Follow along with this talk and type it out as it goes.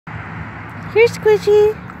Here,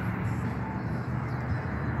 Squishy.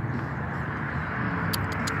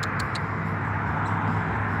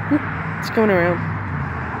 It's going around.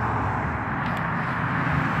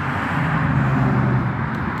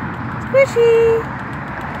 Squishy.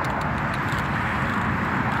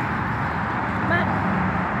 Come on.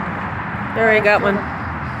 There, I got one.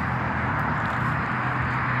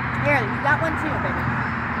 Here, you got one too, baby.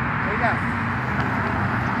 There you go.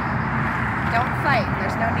 Don't fight.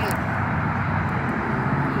 There's no need.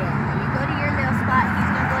 Yeah, you go to your little spot,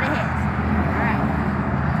 he's gonna go to his. Alright.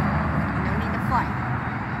 No need to fight.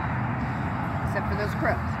 Except for those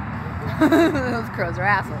crows. Those crows are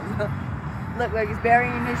assholes. Look, like he's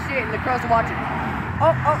burying his shit and the crows are watching.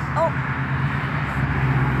 Oh, oh, oh.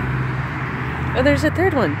 Oh, there's a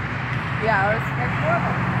third one. Yeah, there's 4 of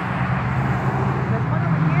them. There's one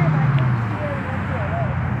over here, but I can't see where the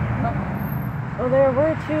one's away. Oh, there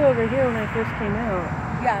were 2 over here when I first came out.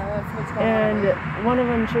 Yeah, that's what's going on. And one of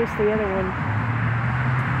them chased the other one.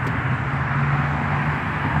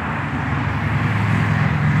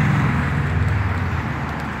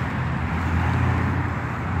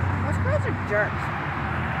 Those crows are jerks.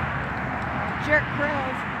 Jerk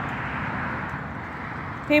crows.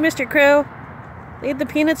 Hey, Mr. Crow. Leave the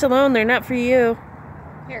peanuts alone. They're not for you.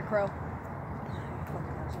 Here, crow.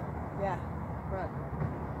 Yeah, run.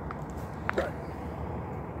 Run.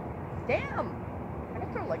 Damn! I can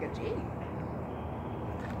throw like a G.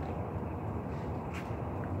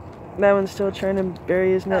 That one's still trying to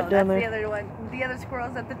bury his nut down there. The other one. The other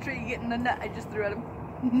squirrel's at the tree getting the nut I just threw at him.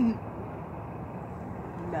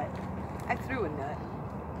 Nut. I threw a nut.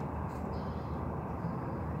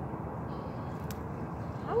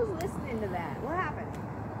 I was listening to that. What happened?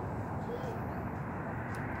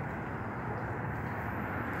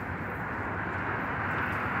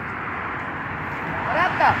 What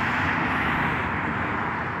up, though?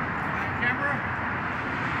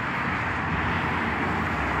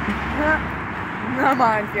 Not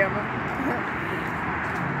mine, camera.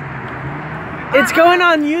 It's going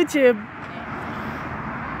on YouTube.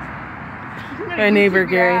 My neighbor,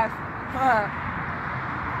 Gerry.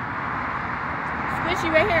 Squishy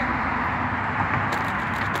right here.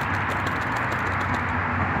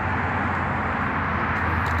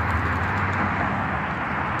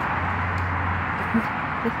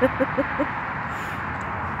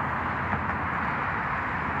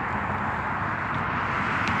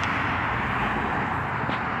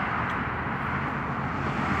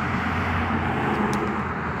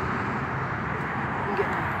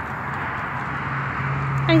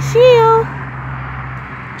 I see you.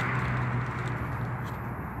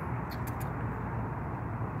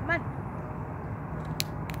 Come on.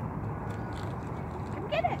 Come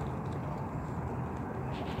get it.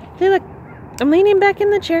 Hey, look. I'm leaning back in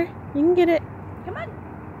the chair. You can get it. Come on.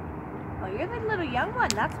 Oh, you're the little young one.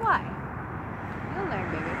 That's why. You'll learn,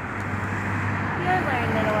 baby. You'll learn,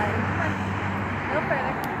 little one. Come on. No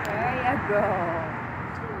further. There you go.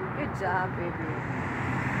 Good job, baby.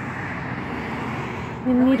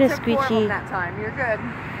 You need a took 4 of them Squishy. that time. You're good.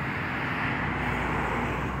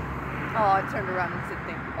 Oh, I turned around and said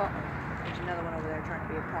thank you. Uh-oh. There's another one over there trying to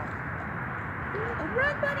be a punk. Oh,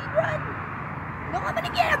 run, buddy, run! No, I'm gonna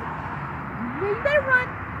get him! Yeah, you better run.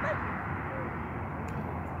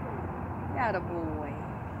 Attaboy.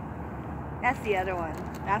 That's the other one.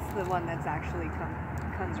 That's the one that's actually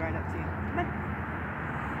comes right up to you. Come on.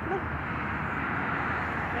 Come on.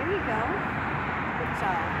 There you go. Good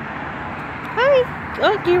job. Hi.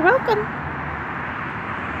 Oh, you're welcome.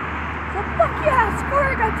 So fuck yeah, score,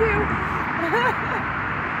 I got 2.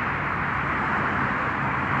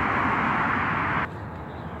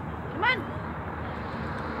 Come on.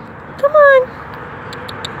 Come on.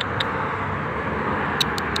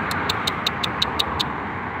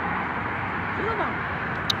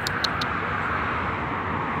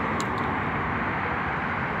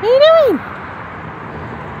 What are you doing?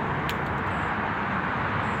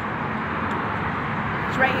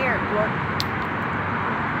 It's right here, Lord.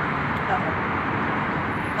 Uh-oh.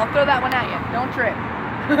 I'll throw that one at you. Don't trip.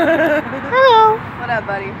 Hello. What up,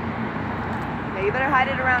 buddy? Yeah, you better hide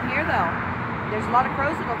it around here, though. There's a lot of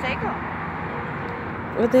crows that'll take them.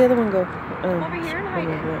 Where'd the other one go? Come over here and hide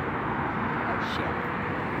it. Yeah. Oh, shit.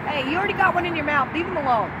 Hey, you already got one in your mouth. Leave him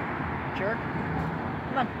alone. Jerk.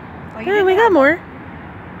 Come on. Oh, Yeah, we got more.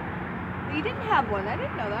 You didn't have one. I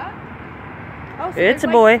didn't know that. Oh, so It's a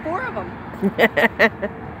there's boy. like 4 of them. Well, get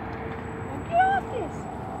off this.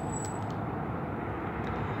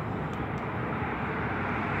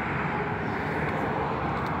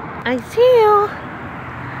 I see you.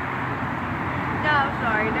 No,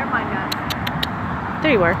 sorry. They're my nuts.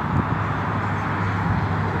 There you are.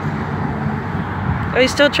 Oh,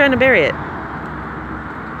 he's still trying to bury it.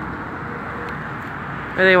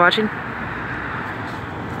 Are they watching?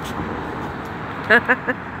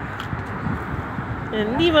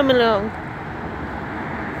 And leave him alone.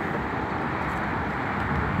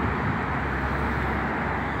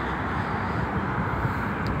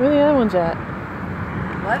 Where are the other ones at?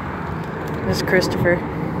 What? This is Christopher.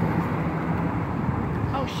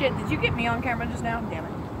 Oh shit, did you get me on camera just now? Damn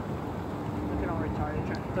it. Looking all retarded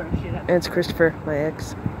trying to throw shit at me. It's Christopher, my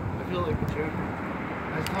ex. I feel like a joke.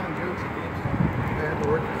 I was telling jokes at GameStop. I had to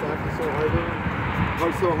work exactly so hard.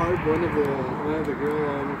 Worked so hard. One of the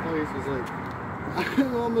girl employees was like,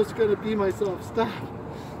 "I'm almost gonna pee myself. Stop."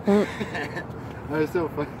 That was so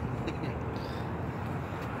funny.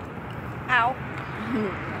 Ow.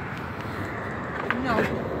 No.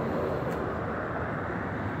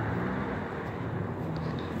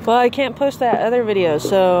 Well, I can't post that other video,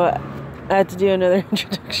 so I have to do another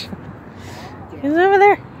introduction. He's over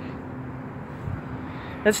there.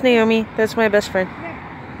 That's Naomi. That's my best friend.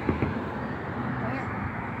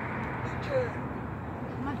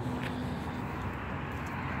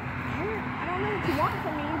 I don't know what you want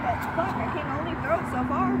from me, but fuck, I can only throw it so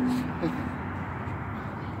far.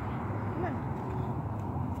 Come on.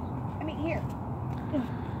 I mean, here.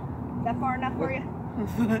 Is that far enough for you?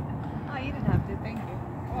 Oh, you didn't have to. Thank you.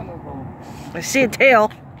 Oh, no problem. I see a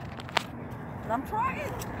tail. I'm trying.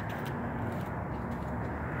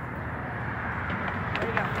 There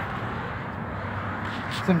you go.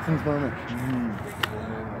 Simpsons moment.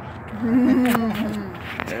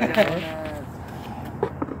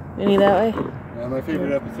 Any that way? Yeah, my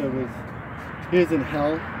favorite episode was he was in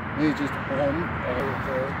hell and he's just home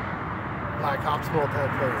with Black Ops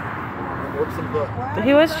multiplayer. Whoops and butt.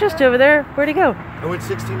 He was just over there. Where'd he go? I went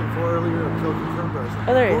 16 and 4 earlier and kill confirmed. I was like,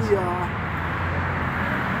 Oh, there he is. yeah.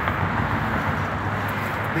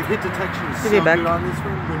 The hit detection is so Give me back. good on this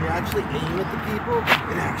one. When you actually aim at the people,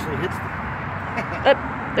 it actually hits them. Up.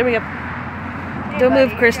 There we go. Hey, Don't buddy,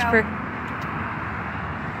 move, Christopher.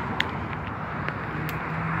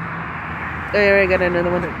 There, I got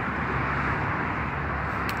another one. Damn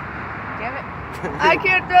it. I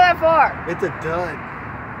can't throw that far. It's a dud.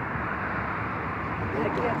 I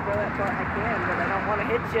can't throw that far. I can, but I don't want to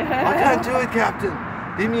hit you. I can't do it, Captain.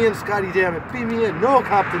 Beat me in, Scotty, damn it. Beat me in. No,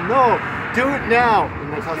 Captain, no. Do it now.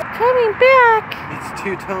 And that's how Coming back. it's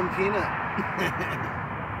two-tone peanut.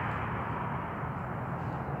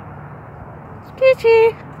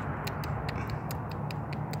 Squishy.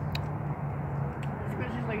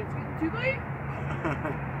 Squishy's like, it's getting too late.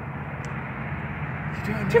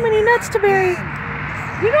 Too many nuts to bury.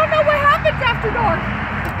 You don't know what happens after dark.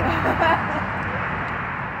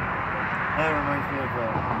 That reminds me of,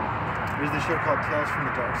 there's this show called Tales from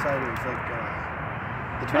the Dark Side. It was like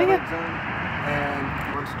the Twilight Zone and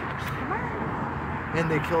monsters. And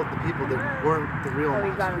they killed the people that weren't the real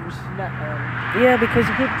monsters. Yeah, because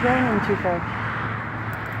you keep throwing them too far.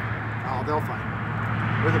 Oh, they'll find them.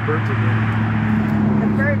 Where the birds are getting. The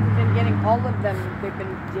birds have been getting all of them. They've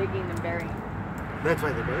been digging and burying. That's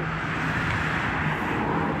why they bird.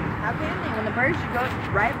 How can they? When the birds should go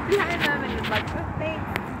right behind them and just like, oh, thanks.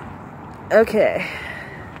 Okay.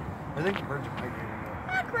 I think the birds are migrating.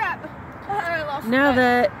 Ah, crap. I lost Now my-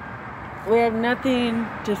 that we have nothing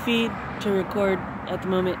to feed to record at the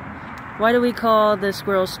moment, why do we call the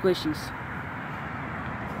squirrels squishies?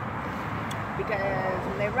 Because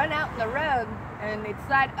when they run out in the road and they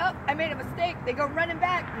decide, oh, I made a mistake, they go running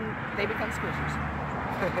back and they become squishies.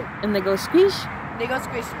 And they go squish? They go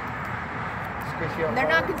squishy. Squishy And they're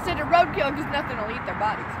not considered roadkill because nothing will eat their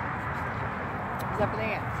bodies. Except for the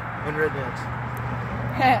ants. And rednecks.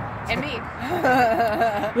 And me.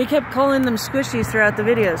 We kept calling them squishies throughout the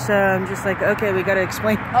video, so I'm just like, okay, we gotta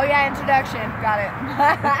explain. Oh yeah, introduction. Got it.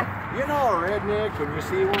 You know a redneck when you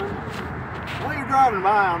see one? While you're driving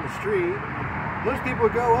by on the street, most people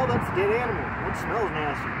would go, oh, that's a dead animal. That smells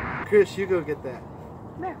nasty. Chris, you go get that.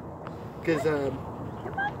 Come here. Because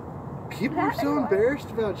Come on. people are so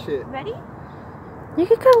embarrassed about shit. Ready? You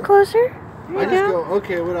can come closer. There I you just go. go,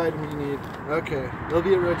 okay, what item do you need? Okay, they'll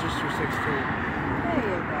be at register 16. There you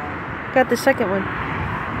go. Got the second one.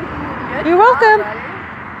 Good You're job, welcome. buddy.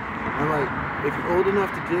 I'm like, if you're old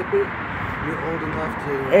enough to dip it, you're old enough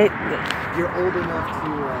to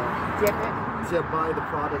Dip it. to buy the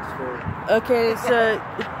products for it. Okay, so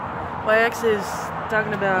my ex is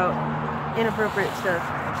talking about inappropriate stuff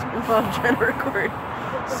while I'm trying to record.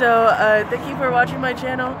 So thank you for watching my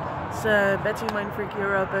channel. It's Betsy Mindfreak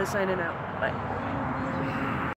Europa signing out. Bye.